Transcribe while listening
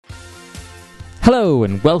Hello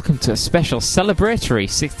and welcome to a special celebratory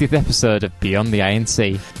 60th episode of Beyond the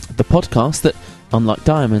INC. The podcast that, unlike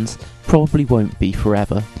Diamonds, probably won't be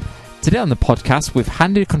forever. Today on the podcast, we've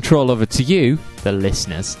handed control over to you, the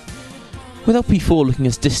listeners. With LP4 looking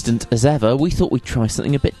as distant as ever, we thought we'd try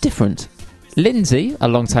something a bit different. Lindsay, a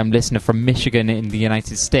long-time listener from Michigan in the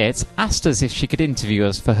United States, asked us if she could interview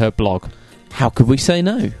us for her blog. How could we say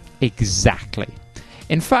no? Exactly.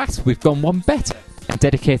 In fact, we've gone one better and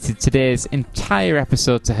dedicated today's entire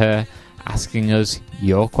episode to her, asking us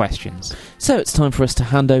your questions. So it's time for us to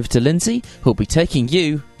hand over to Lindsay, who'll be taking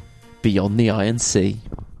you beyond the INC.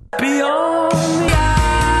 Beyond the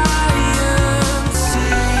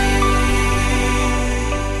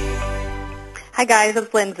Hi guys,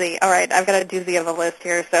 it's Lindsay. All right, I've got a doozy of a list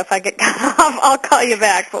here, so if I get cut off, I'll call you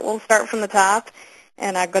back. But we'll start from the top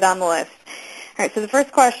and go down the list. All right, so the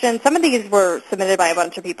first question, some of these were submitted by a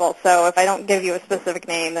bunch of people, so if I don't give you a specific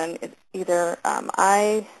name, then it's either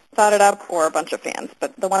I thought it up or a bunch of fans.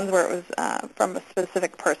 But the ones where it was from a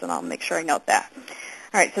specific person, I'll make sure I note that.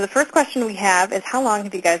 All right, so the first question we have is, how long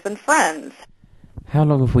have you guys been friends? How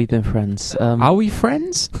long have we been friends? Are we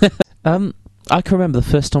friends? I can remember the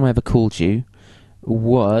first time I ever called you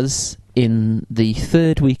was in the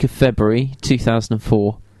third week of February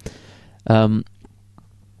 2004.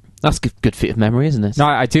 That's a good feat of memory, isn't it? No,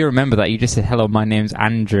 I do remember that. You just said, hello, my name's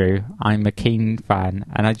Andrew. I'm a Keane fan.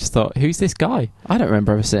 And I just thought, who's this guy? I don't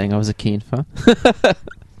remember ever saying I was a Keane fan.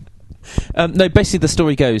 No, basically the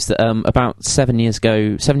story goes that about 7 years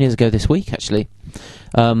ago this week, actually,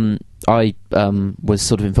 I was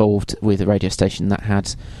sort of involved with a radio station that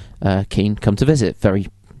had Keane come to visit very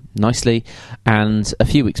nicely, and a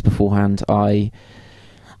few weeks beforehand I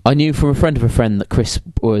knew from a friend of a friend that Chris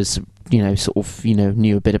was,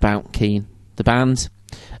 knew a bit about Keane, the band.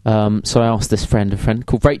 So I asked this friend, a friend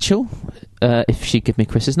called Rachel, if she'd give me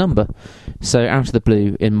Chris's number. So out of the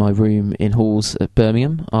blue, in my room in Halls at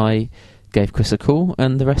Birmingham, I gave Chris a call,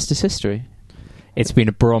 and the rest is history. It's been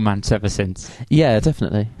a bromance ever since. Yeah,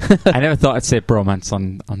 definitely. I never thought I'd say bromance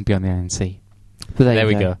on Beyond the INC. But there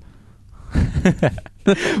we go.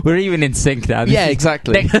 We're even in sync now. Yeah,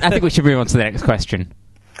 exactly. I think we should move on to the next question.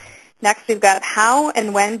 Next, we've got, how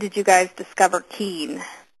and when did you guys discover Keane?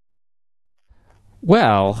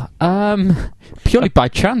 Well, purely by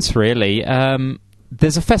chance, really.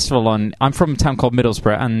 There's a festival on... I'm from a town called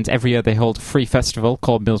Middlesbrough, and every year they hold a free festival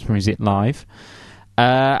called Middlesbrough Music Live.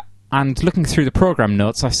 And looking through the programme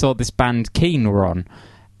notes, I saw this band Keane were on,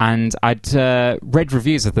 and I'd read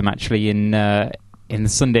reviews of them, actually, in the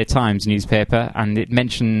Sunday Times newspaper, and it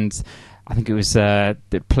mentioned... I think it was they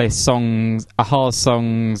play songs, a-ha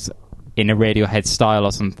songs in a Radiohead style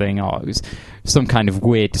or something, or it was some kind of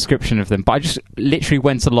weird description of them. But I just literally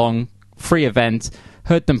went along, free event,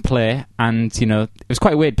 heard them play, and, it was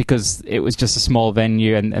quite weird because it was just a small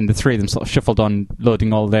venue, and the three of them sort of shuffled on,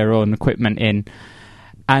 loading all their own equipment in.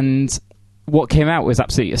 And what came out was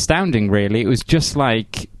absolutely astounding, really. It was just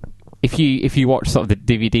like, if you watch sort of the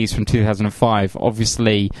DVDs from 2005,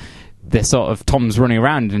 obviously... they're sort of Tom's running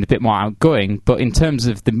around and a bit more outgoing, but in terms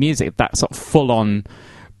of the music, that sort of full-on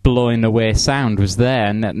blowing away sound was there,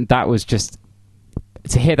 and that was just...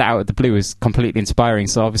 to hear that out of the blue was completely inspiring.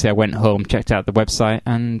 So obviously I went home, checked out the website,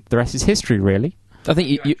 and the rest is history, really. I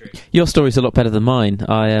think your story's a lot better than mine.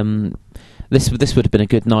 This would have been a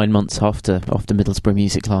good 9 months after Middlesbrough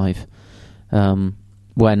Music Live,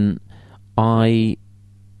 when I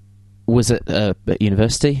was at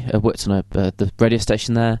university. I worked on the radio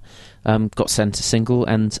station there. Got sent a single,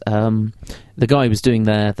 and the guy who was doing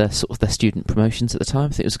their student promotions at the time, I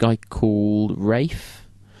think it was a guy called Rafe,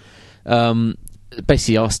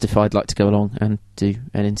 basically asked if I'd like to go along and do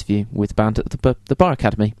an interview with the band at the Bar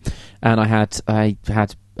Academy, and I had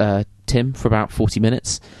Tim for about 40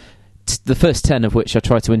 minutes. The first 10 of which I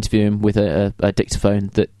tried to interview him with a dictaphone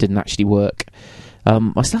that didn't actually work.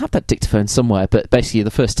 I still have that dictaphone somewhere, but basically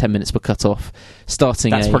the first 10 minutes were cut off.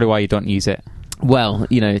 That's probably why you don't use it. Well,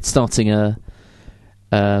 it's starting a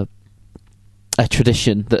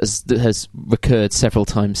tradition that has recurred several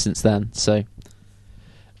times since then. So,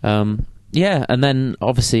 yeah, and then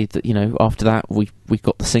obviously after that we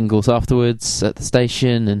got the singles afterwards at the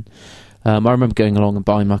station, and I remember going along and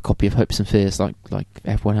buying my copy of Hopes and Fears like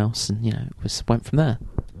everyone else, and went from there.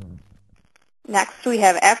 Next, we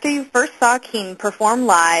have, after you first saw Keane perform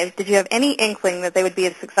live, did you have any inkling that they would be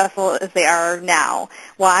as successful as they are now?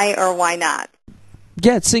 Why or why not?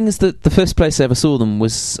 Yeah, seeing as the first place I ever saw them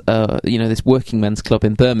was, this working men's club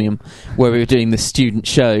in Birmingham, where we were doing this student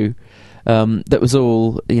show that was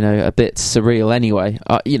all, a bit surreal anyway.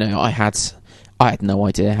 I I had no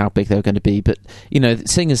idea how big they were going to be, but, you know,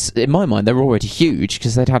 seeing as, in my mind, they were already huge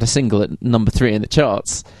because they'd had a single at number 3 in the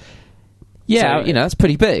charts. Yeah. So, you know, that's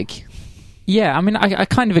pretty big. Yeah, I mean, I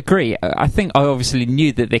kind of agree. I think I obviously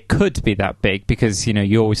knew that they could be that big because, you know,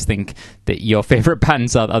 you always think that your favourite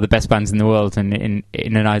bands are the best bands in the world, and in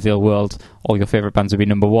an ideal world, all your favourite bands would be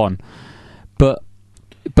number 1. But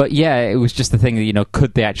yeah, it was just the thing that, you know,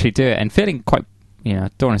 could they actually do it? And feeling quite, you know,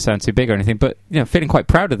 don't want to sound too big or anything, but, you know, feeling quite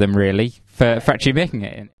proud of them, really, for actually making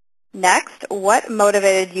it. Next, what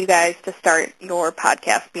motivated you guys to start your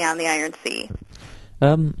podcast, Beyond the Iron Sea?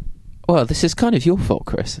 Well, this is kind of your fault,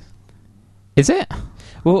 Chris. Is it?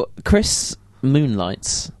 Well, Chris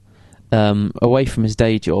moonlights away from his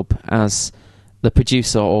day job as the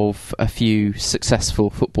producer of a few successful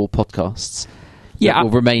football podcasts that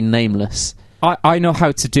will remain nameless. I know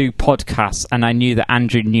how to do podcasts, and I knew that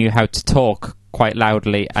Andrew knew how to talk quite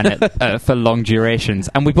loudly and for long durations,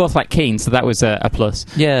 and we both like Keane, so that was a plus.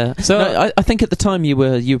 Yeah. So no, I think at the time you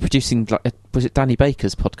were producing, like, was it Danny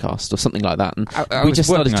Baker's podcast or something like that? And we just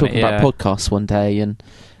started talking about podcasts one day, and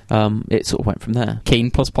it sort of went from there.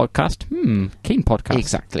 Keane plus podcast. Keane podcast.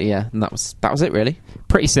 Exactly. Yeah, and that was it really.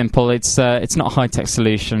 Pretty simple. It's not a high tech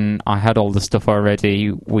solution. I had all the stuff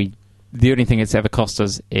already. The only thing it's ever cost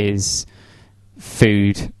us is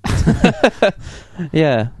food.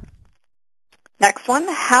 Yeah. Next one.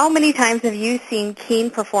 How many times have you seen Keane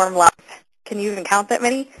perform live? Can you even count that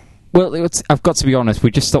many? Well, I've got to be honest, we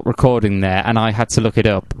just stopped recording there, and I had to look it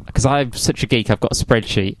up, because I'm such a geek, I've got a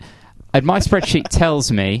spreadsheet. And my spreadsheet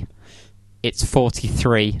tells me it's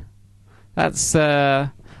 43. That's...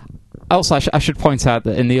 Also, I should point out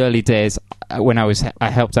that in the early days, when I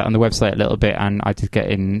helped out on the website a little bit, and I did get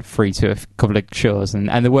in free to a couple of shows, and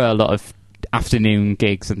there were a lot of afternoon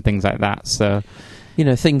gigs and things like that, so... You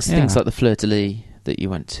know, things like the Fleur de Lis that you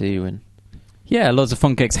went to, and... Yeah, loads of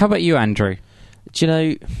fun gigs. How about you, Andrew? Do you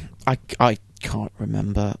know, I can't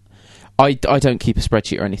remember. I don't keep a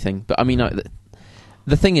spreadsheet or anything, but I mean,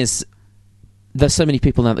 the thing is, there's so many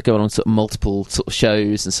people now that go on sort of multiple sort of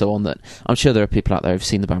shows and so on that I'm sure there are people out there who've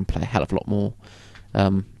seen the band play a hell of a lot more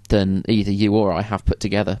than either you or I have put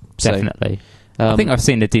together. Definitely. I think I've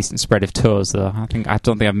seen a decent spread of tours, though. I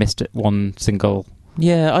don't think I've missed one single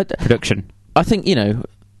production. I think, you know,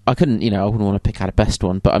 I wouldn't want to pick out a best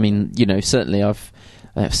one, but I mean, you know, certainly I've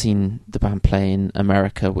seen the band play in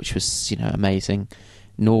America, which was, you know, amazing.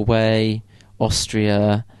 Norway,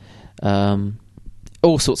 Austria,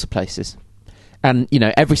 all sorts of places. And, you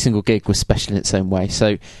know, every single gig was special in its own way.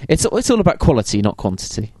 So it's all about quality, not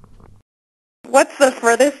quantity. What's the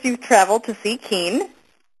furthest you've traveled to see Keane?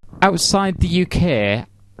 Outside the UK,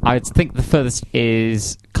 I'd think the furthest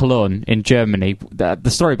is Cologne in Germany. The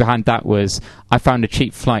story behind that was I found a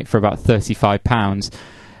cheap flight for about £35,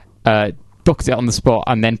 booked it on the spot,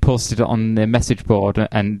 and then posted it on the message board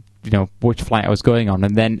and, you know, which flight I was going on.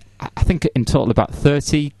 And then I think in total about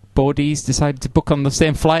 30 boardies decided to book on the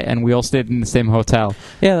same flight, and we all stayed in the same hotel.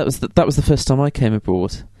 Yeah, that was the first time I came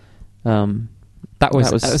abroad. That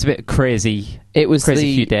was a bit crazy. It was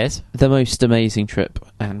crazy few days. The most amazing trip,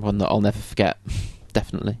 and one that I'll never forget.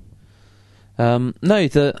 Definitely. No,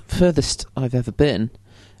 the furthest I've ever been,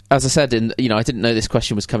 as I said, I didn't know this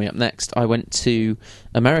question was coming up next. I went to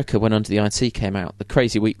America when Under the Iron Sea came out, the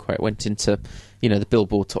crazy week where it went into, you know, the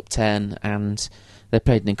Billboard Top 10, and they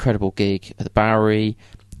played an incredible gig at the Bowery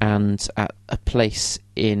and at a place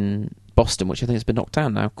in Boston, which I think has been knocked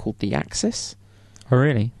down now, called the Axis. Oh,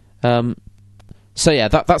 really? So yeah,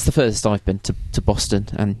 that's the furthest I've been to Boston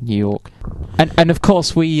and New York. And of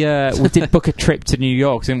course we did book a trip to New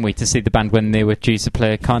York, didn't we, to see the band when they were due to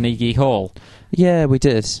play Carnegie Hall. Yeah, we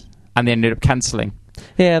did. And they ended up cancelling.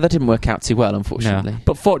 Yeah, that didn't work out too well, unfortunately. No.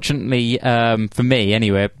 But fortunately, for me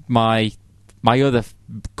anyway, my other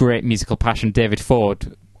great musical passion, David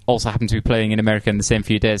Ford, also happened to be playing in America in the same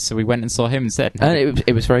few days, so we went and saw him instead. And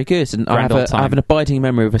it was very good. And I have an abiding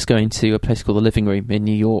memory of us going to a place called the Living Room in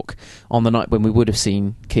New York on the night when we would have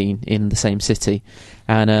seen Keane in the same city.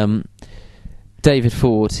 And David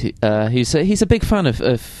Ford, he's a big fan of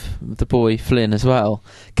the boy Flynn as well,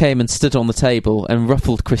 came and stood on the table and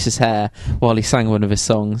ruffled Chris's hair while he sang one of his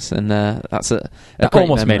songs, and that's a great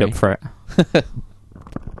almost memory. made up for it.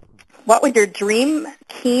 What would your dream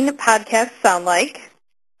Keane podcast sound like?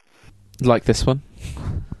 Like this one.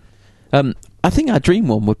 I think our dream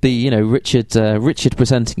one would be, you know, Richard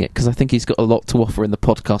presenting it, because I think he's got a lot to offer in the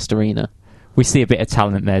podcast arena. We see a bit of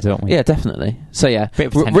talent there, don't we? Yeah, definitely. So yeah, bit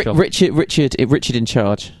of potential. Richard in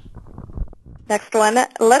charge. Next one.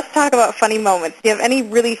 Let's talk about funny moments. Do you have any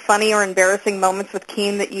really funny or embarrassing moments with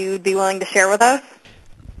Keane that you'd be willing to share with us?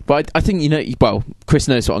 But I think, well, Chris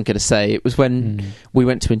knows what I'm going to say. It was when we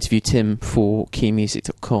went to interview Tim for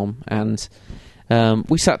keymusic.com, and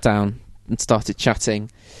we sat down and started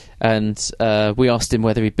chatting, and we asked him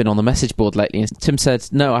whether he'd been on the message board lately, and Tim said,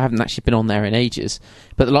 no, I haven't actually been on there in ages.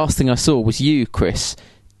 But the last thing I saw was you, Chris,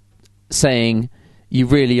 saying, you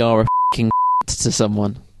really are a f***ing to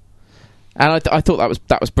someone. And I thought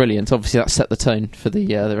that was brilliant. Obviously, that set the tone for the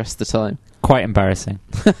rest of the time. Quite embarrassing.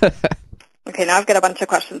 Okay, now I've got a bunch of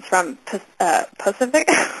questions from Pacific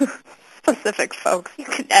Pacific folks. You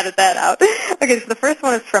can edit that out. Okay, so the first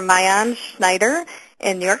one is from Mayan Schneider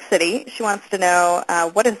in New York City. She wants to know,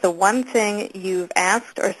 what is the one thing you've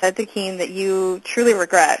asked or said to Keen that you truly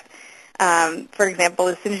regret? For example,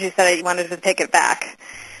 as soon as you said it, you wanted to take it back.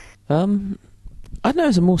 I don't know,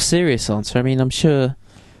 as a more serious answer. I mean, I'm sure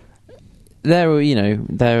there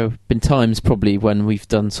have been times probably when we've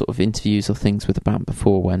done sort of interviews or things with the band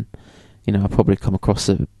before when, I probably come across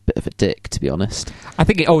a bit of a dick, to be honest. I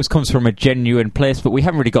think it always comes from a genuine place, but we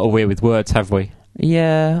haven't really got away with words, have we?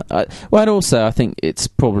 Yeah. And also I think it's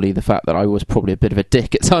probably the fact that I was probably a bit of a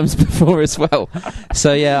dick at times before as well.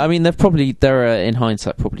 So yeah, I mean, there are, in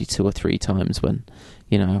hindsight, probably 2 or 3 times when,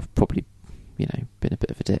 I've probably, been a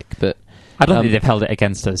bit of a dick, but I don't think they've held it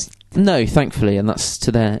against us. No, thankfully, and that's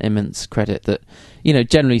to their immense credit that,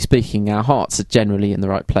 generally speaking, our hearts are generally in the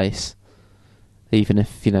right place, even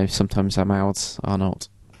if, sometimes our mouths are not.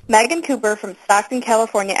 Megan Cooper from Stockton,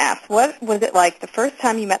 California asks, what was it like the first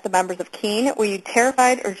time you met the members of Keen? Were you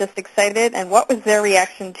terrified or just excited, and what was their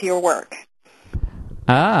reaction to your work?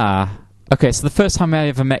 Okay, so the first time I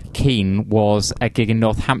ever met Keen was a gig in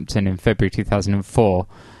Northampton in February 2004.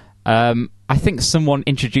 I think someone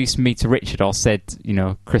introduced me to Richard or said,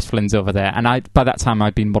 Chris Flynn's over there. And by that time,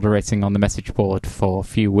 I'd been moderating on the message board for a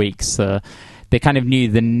few weeks. So they kind of knew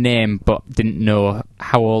the name but didn't know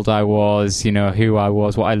how old I was, who I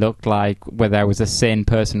was, what I looked like, whether I was a sane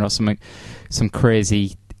person or some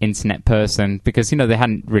crazy internet person. Because, they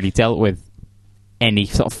hadn't really dealt with any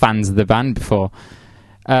sort of fans of the band before.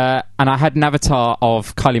 And I had an avatar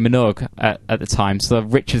of Kylie Minogue at the time, so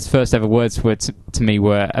Richard's first ever words were to me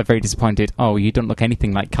were very disappointed. Oh, you don't look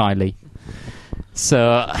anything like Kylie.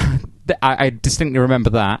 So I distinctly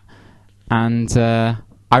remember that, and I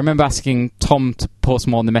remember asking Tom to post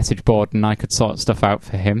more on the message board, and I could sort stuff out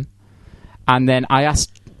for him. And then I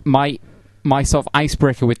asked my sort of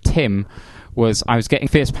icebreaker with Tim was I was getting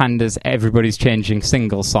Fierce Panda's Everybody's Changing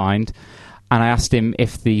single signed. And I asked him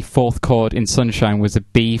if the 4th chord in Sunshine was a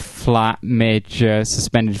B flat major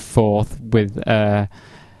suspended 4th with an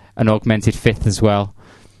augmented 5th as well.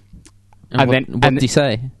 And what did he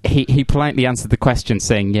say? He politely answered the question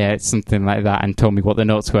saying, yeah, it's something like that, and told me what the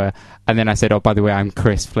notes were. And then I said, oh, by the way, I'm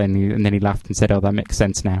Chris Flynn. And then he laughed and said, oh, that makes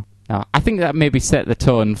sense now. I think that maybe set the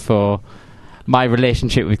tone for my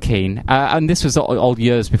relationship with Keen. And this was all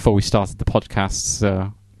years before we started the podcast,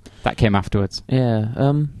 so that came afterwards. Yeah,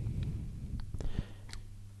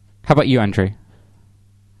 How about you, Andrew?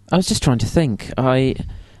 I was just trying to think. I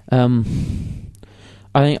turned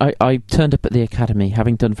up at the Academy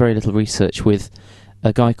having done very little research with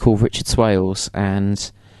a guy called Richard Swales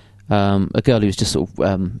and a girl who was just sort of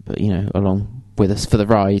along with us for the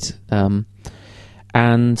ride,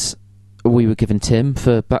 and we were given Tim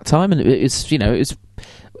for that time, and it was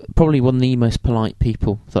probably one of the most polite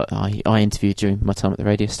people that I interviewed during my time at the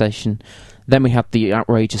radio station. Then we had the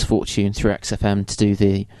outrageous fortune through XFM to do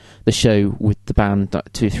the show with the band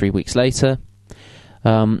 2 or 3 weeks later.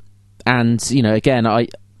 And, again, I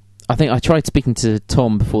think I tried speaking to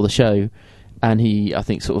Tom before the show, and he, I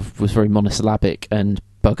think, sort of was very monosyllabic and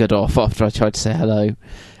buggered off after I tried to say hello.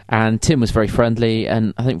 And Tim was very friendly,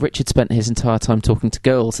 and I think Richard spent his entire time talking to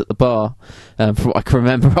girls at the bar, from what I can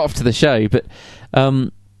remember after the show. But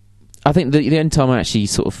I think the only time I actually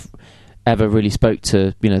sort of ever really spoke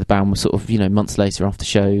to the band was sort of months later after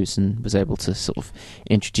shows, and was able to sort of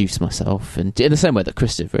introduce myself, and in the same way that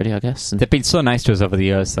Chris did, really, I guess. And they've been so nice to us over the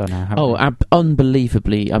years, though. Now,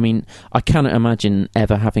 unbelievably. I mean, I cannot imagine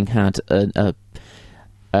ever having had a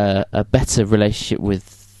better relationship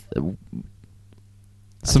with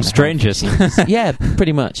some strangers. Yeah,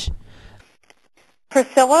 pretty much.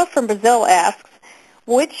 Priscilla from Brazil asks,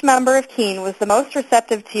 which member of Keen was the most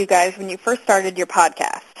receptive to you guys when you first started your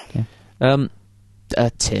podcast?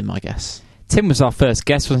 Tim, I guess. Tim was our first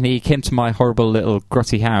guest, wasn't he? He came to my horrible little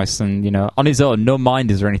grotty house, and on his own, no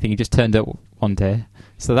minders or anything. He just turned up one day,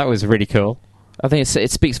 so that was really cool. I think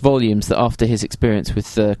it speaks volumes that after his experience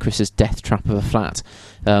with Chris's death trap of a flat,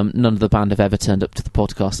 none of the band have ever turned up to the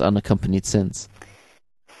podcast unaccompanied since.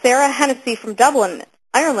 Sarah Hennessy from Dublin,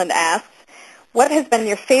 Ireland asks, what has been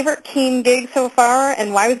your favorite Keen gig so far,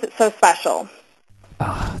 and why was it so special?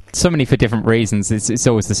 So many for different reasons. It's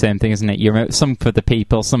always the same thing, isn't it? Some for the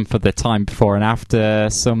people, some for the time before and after,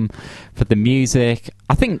 some for the music.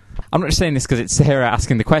 I think, I'm not just saying this because it's Sarah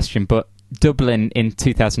asking the question, but Dublin in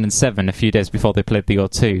 2007, a few days before they played the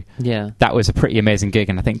O2, that was a pretty amazing gig,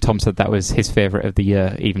 and I think Tom said that was his favourite of the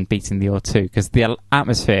year, even beating the O2, because the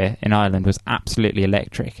atmosphere in Ireland was absolutely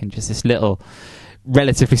electric, and just this little,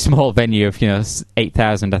 relatively small venue of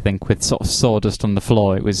 8,000, I think, with sort of sawdust on the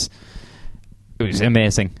floor. It was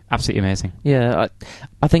amazing, absolutely amazing. Yeah,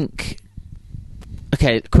 I think.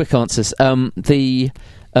 Okay, quick answers. The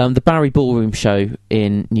Barry Ballroom show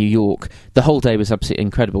in New York, the whole day was absolutely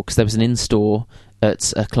incredible because there was an in-store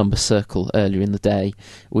at Columbus Circle earlier in the day.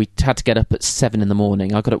 We had to get up at 7 in the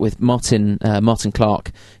morning. I got up with Martin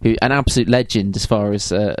Clark, who an absolute legend as far as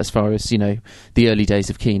the early days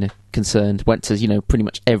of Keane are concerned. Went to pretty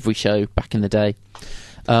much every show back in the day.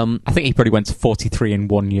 I think he probably went to 43 in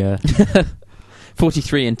 1 year.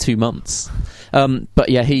 43 in 2 months. But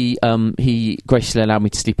yeah, he graciously allowed me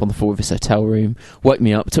to sleep on the floor of his hotel room, woke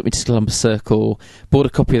me up, took me to Columbus Circle, bought a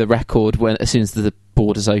copy of the record as soon as the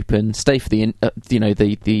borders opened, stayed for the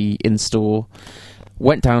in-store,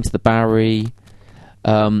 went down to the Bowery,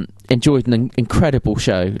 enjoyed an incredible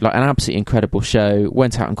show, like an absolutely incredible show,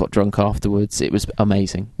 went out and got drunk afterwards. It was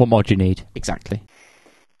amazing. What more do you need? Exactly.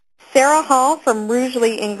 Sarah Hall from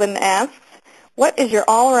Rugeley, England asks, what is your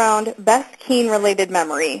all-around best Keane-related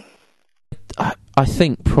memory? I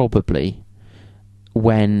think probably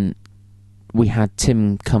when we had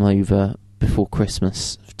Tim come over before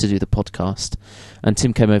Christmas to do the podcast, and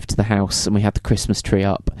Tim came over to the house and we had the Christmas tree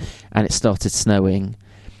up and it started snowing,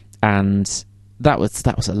 and that was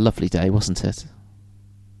a lovely day, wasn't it?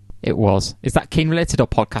 It was. Is that Keane-related or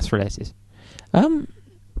podcast-related?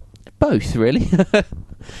 Both, really.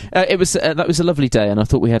 It was that was a lovely day, and I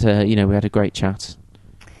thought we had a great chat.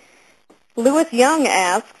 Lewis Young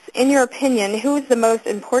asks, in your opinion, who is the most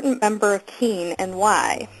important member of Keane and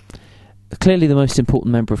why? Clearly the most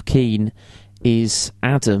important member of Keane is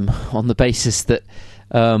Adam, on the basis that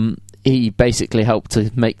he basically helped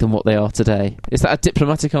to make them what they are today. Is that a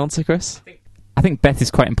diplomatic answer, Chris? I think Beth is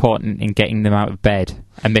quite important in getting them out of bed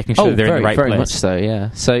and making sure they're in the right place. Very much so,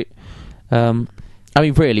 yeah. So, I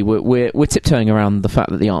mean, really, we're tiptoeing around the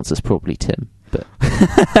fact that the answer's probably Tim. But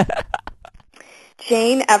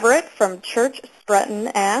Jane Everett from Church Stretton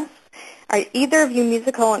asks, are either of you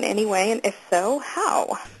musical in any way, and if so,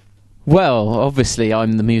 how? Well, obviously,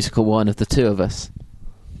 I'm the musical one of the two of us.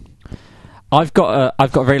 I've got a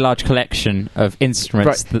very large collection of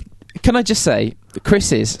instruments. Right. Can I just say,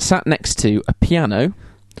 Chris is sat next to a piano,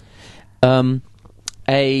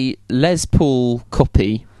 a Les Paul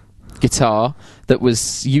copy guitar that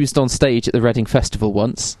was used on stage at the Reading Festival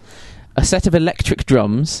once, a set of electric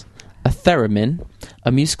drums, a theremin,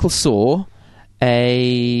 a musical saw,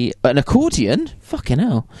 an accordion, fucking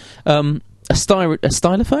hell, a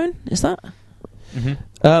stylophone, is that?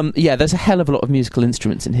 Mm-hmm. Yeah, there's a hell of a lot of musical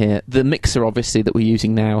instruments in here. The mixer, obviously, that we're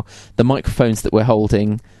using now, the microphones that we're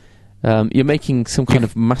holding. You're making some kind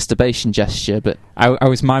of masturbation gesture, but I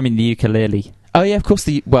was miming the ukulele. Oh yeah, of course.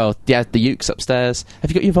 The uke's upstairs. Have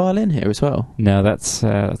you got your violin here as well? No, that's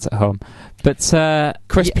at home. But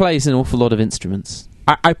Chris plays an awful lot of instruments.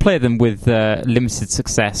 I play them with limited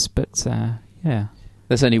success, but yeah.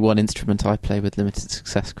 There's only one instrument I play with limited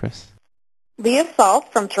success, Chris. Leah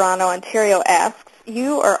Salt from Toronto, Ontario asks,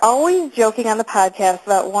 you are always joking on the podcast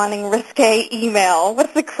about wanting risque email.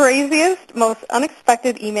 What's the craziest, most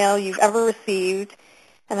unexpected email you've ever received?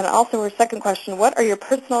 And then also her second question, what are your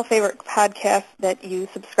personal favorite podcasts that you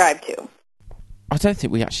subscribe to? I don't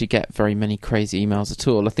think we actually get very many crazy emails at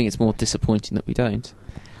all. I think it's more disappointing that we don't.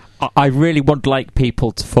 I really would like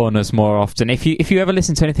people to phone us more often. If you ever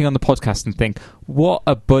listen to anything on the podcast and think, what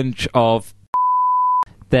a bunch of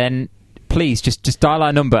then please just dial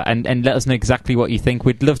our number and let us know exactly what you think.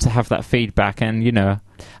 We'd love to have that feedback, and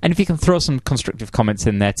if you can throw some constructive comments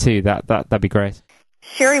in there too, that'd be great.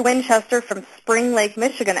 Sherry Winchester from Spring Lake,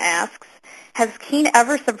 Michigan asks, has Keane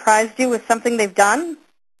ever surprised you with something they've done?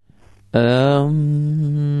 I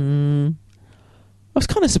was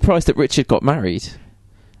kind of surprised that Richard got married,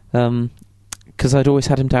 because I'd always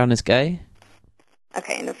had him down as gay.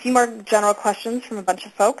 Okay, and a few more general questions from a bunch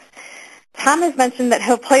of folks. Tom has mentioned that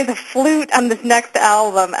he'll play the flute on this next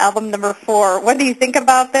album number 4. What do you think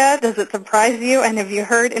about that? Does it surprise you? And have you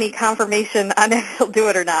heard any confirmation on if he'll do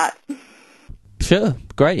it or not? Sure,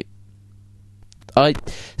 great.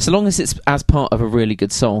 So long as it's as part of a really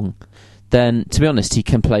good song, then, to be honest, he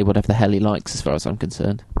can play whatever the hell he likes as far as I'm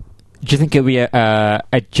concerned. Do you think it'll be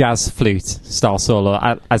a jazz flute style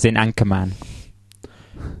solo, as in Anchorman?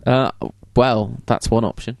 Well, that's one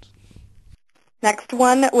option. Next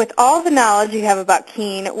one, with all the knowledge you have about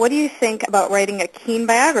Keane, what do you think about writing a Keane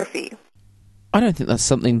biography? I don't think that's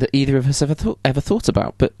something that either of us ever thought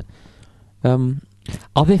about, but...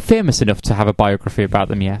 Are they famous enough to have a biography about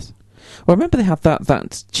them, yes? Well, I remember they had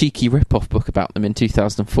that cheeky rip-off book about them in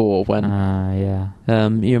 2004 when... yeah.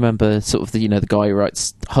 You remember sort of the guy who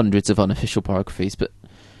writes hundreds of unofficial biographies, but...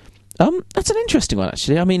 that's an interesting one,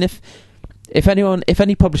 actually. I mean, if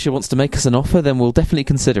any publisher wants to make us an offer, then we'll definitely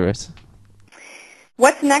consider it.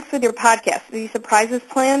 What's next with your podcast? Any surprises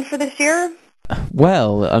planned for this year?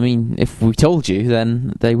 Well, I mean, if we told you,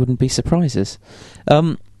 then they wouldn't be surprises.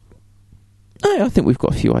 I think we've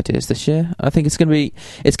got a few ideas this year. I think it's going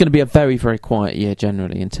to be a very, very quiet year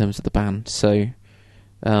generally in terms of the band. So,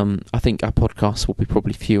 I think our podcasts will be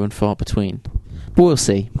probably few and far between. But we'll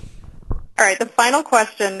see. All right, the final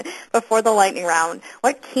question before the lightning round.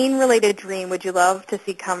 What Keane-related dream would you love to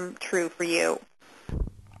see come true for you?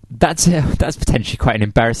 That's potentially quite an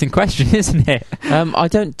embarrassing question, isn't it? I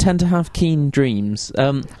don't tend to have Keane dreams.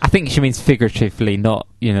 I think she means figuratively, not,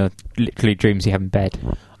 literally dreams you have in bed.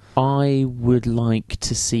 I would like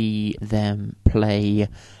to see them play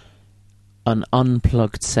an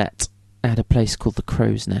unplugged set at a place called the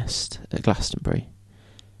Crow's Nest at Glastonbury.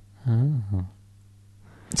 Oh.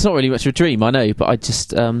 It's not really much of a dream, I know, but I just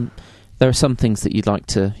there are some things that you'd like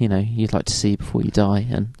to see before you die,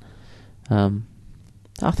 and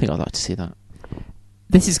I think I'd like to see that.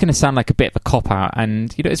 This is going to sound like a bit of a cop-out,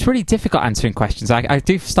 and, it's really difficult answering questions. I'm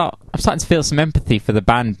starting to feel some empathy for the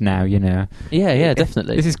band now, Yeah,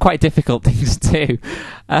 definitely. This is quite a difficult thing to do.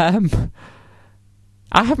 I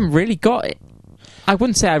haven't really got it. I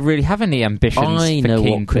wouldn't say I really have any ambitions for Keane. I know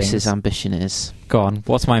what Chris's ambition is. Go on,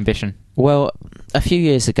 what's my ambition? Well, a few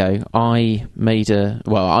years ago, I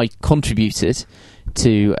contributed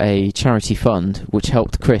to a charity fund which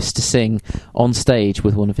helped Chris to sing on stage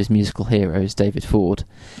with one of his musical heroes, David Ford.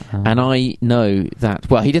 And I know that,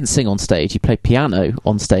 well, he didn't sing on stage, he played piano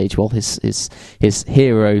on stage while his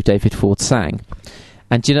hero, David Ford, sang.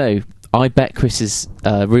 And I bet Chris's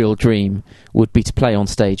real dream would be to play on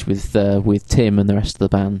stage with Tim and the rest of the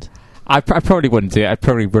band. I probably wouldn't do it. I'd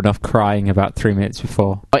probably run off crying about 3 minutes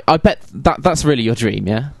before. I bet that's really your dream,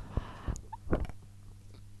 yeah?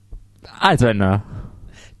 I don't know.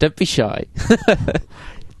 Don't be shy.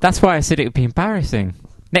 That's why I said it would be embarrassing.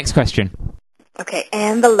 Next question. Okay,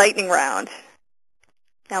 and the lightning round.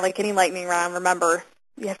 Now, like any lightning round, remember,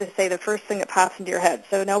 you have to say the first thing that pops into your head.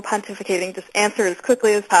 So no pontificating, just answer as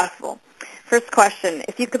quickly as possible. First question,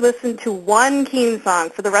 if you could listen to one Keane song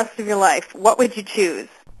for the rest of your life, what would you choose?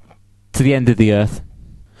 To the End of the Earth.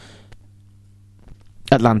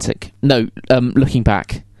 Atlantic. No, Looking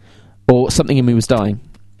Back. Or Something in Me Was Dying.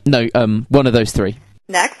 No, one of those three.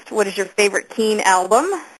 Next, what is your favorite Keane album?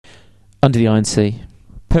 Under the Iron Sea.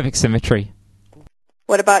 Perfect Symmetry.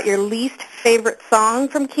 What about your least favorite song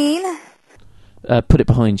from Keane? Put It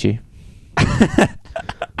Behind You. Can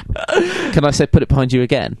I say Put It Behind You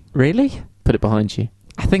again? Really? Put It Behind You.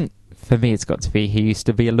 I think, for me, it's got to be He Used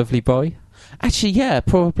to Be a Lovely Boy. Actually, yeah,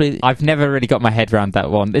 probably. I've never really got my head around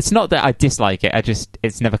that one. It's not that I dislike it,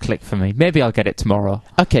 it's never clicked for me. Maybe I'll get it tomorrow.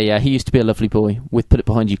 Okay, yeah, He Used to Be a Lovely Boy, with Put It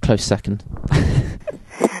Behind You close second.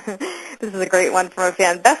 This is a great one from a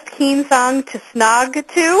fan. Best Keane song to snog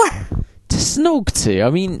to? To snog to?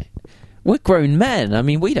 I mean, we're grown men. I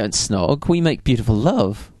mean, we don't snog. We make beautiful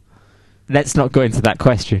love. Let's not go into that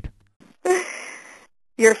question.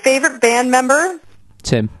 Your favorite band member?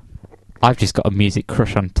 Tim. I've just got a music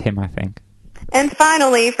crush on Tim, I think. And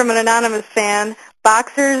finally, from an anonymous fan,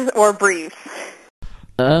 boxers or briefs?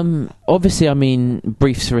 Obviously, I mean,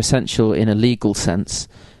 briefs are essential in a legal sense.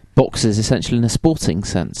 Boxers essential in a sporting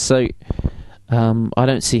sense. So, I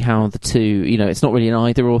don't see how the two, it's not really an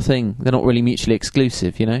either-or thing. They're not really mutually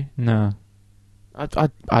exclusive, No.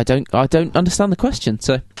 I don't understand the question.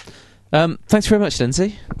 So, thanks very much,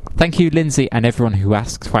 Lindsay. Thank you, Lindsay, and everyone who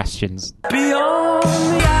asks questions.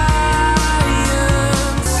 Beyond the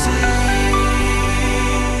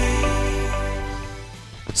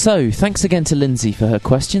So, thanks again to Lindsay for her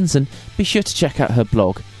questions, and be sure to check out her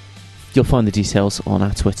blog. You'll find the details on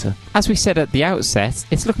our Twitter. As we said at the outset,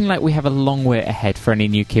 it's looking like we have a long way ahead for any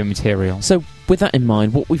new Keane material. So, with that in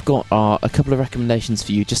mind, what we've got are a couple of recommendations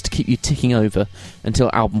for you just to keep you ticking over until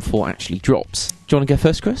album 4 actually drops. Do you want to go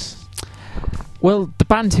first, Chris? Well, the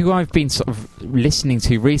band who I've been sort of listening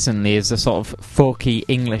to recently is a sort of folky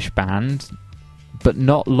English band, but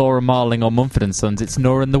not Laura Marling or Mumford & Sons, it's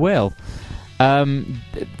Nora and the Whale.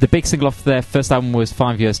 The big single off their first album was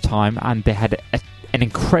 5 Years' Time, and they had an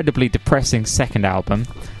incredibly depressing second album.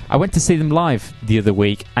 I went to see them live the other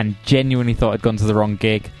week and genuinely thought I'd gone to the wrong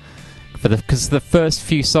gig. because the first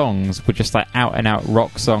few songs were just like out and out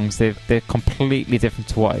rock songs. They're completely different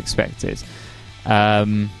to what I expected.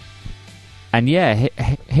 And yeah,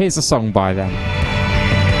 here's a song by them.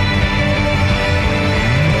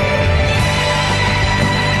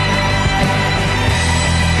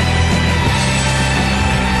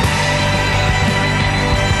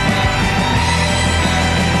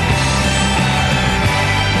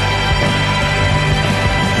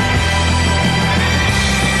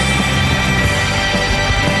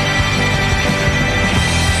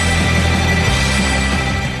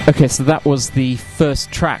 Okay, so that was the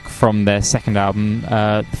first track from their second album,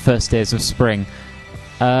 The First Days of Spring.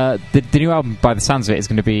 The new album, by the sounds of it, is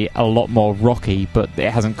going to be a lot more rocky, but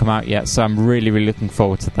it hasn't come out yet, so I'm really, really looking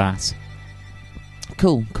forward to that.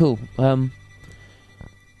 Cool.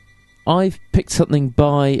 I've picked something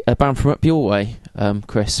by a band from up your way,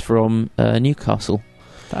 Chris, from Newcastle.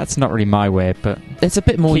 That's not really my way, but... It's a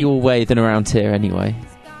bit more your way than around here, anyway.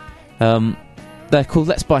 They're called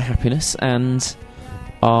Let's Buy Happiness, and...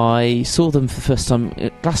 I saw them for the first time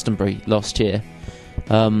at Glastonbury last year,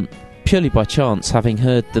 purely by chance, having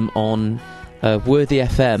heard them on Worthy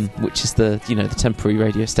FM, which is the temporary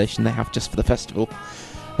radio station they have just for the festival.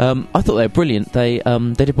 I thought they were brilliant. They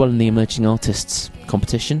did well in the Emerging Artists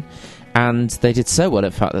competition, and they did so well,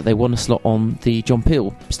 in fact, that they won a slot on the John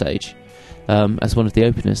Peel stage as one of the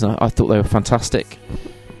openers. And I thought they were fantastic,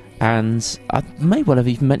 and I may well have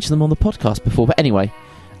even mentioned them on the podcast before. But anyway,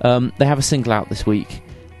 they have a single out this week.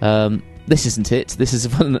 This isn't it. This is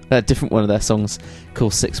a different one of their songs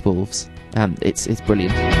called Six Wolves, and it's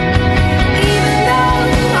brilliant. Even though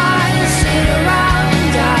I sit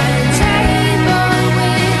around at a table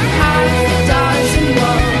with half a dozen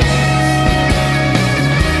wolves,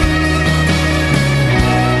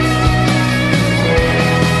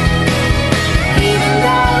 even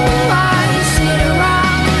though I sit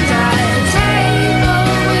around at a table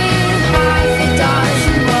with half a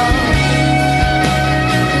dozen wolves,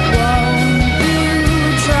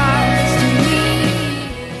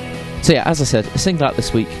 So yeah, as I said, a single out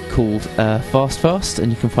this week called Fast Fast,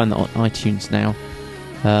 and you can find that on iTunes now,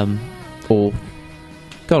 or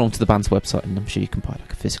go along to the band's website and I'm sure you can buy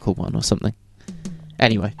like a physical one or something.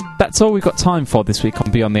 Anyway, that's all we've got time for this week on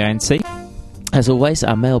Beyond the INC. As always,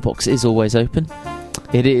 our mailbox is always open.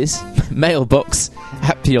 It is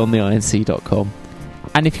mailbox@beyondtheinc.com.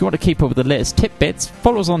 And if you want to keep up with the latest tidbits,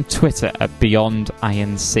 follow us on Twitter at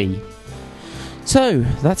BeyondINC. So,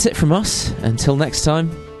 that's it from us. Until next time,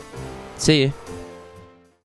 see you.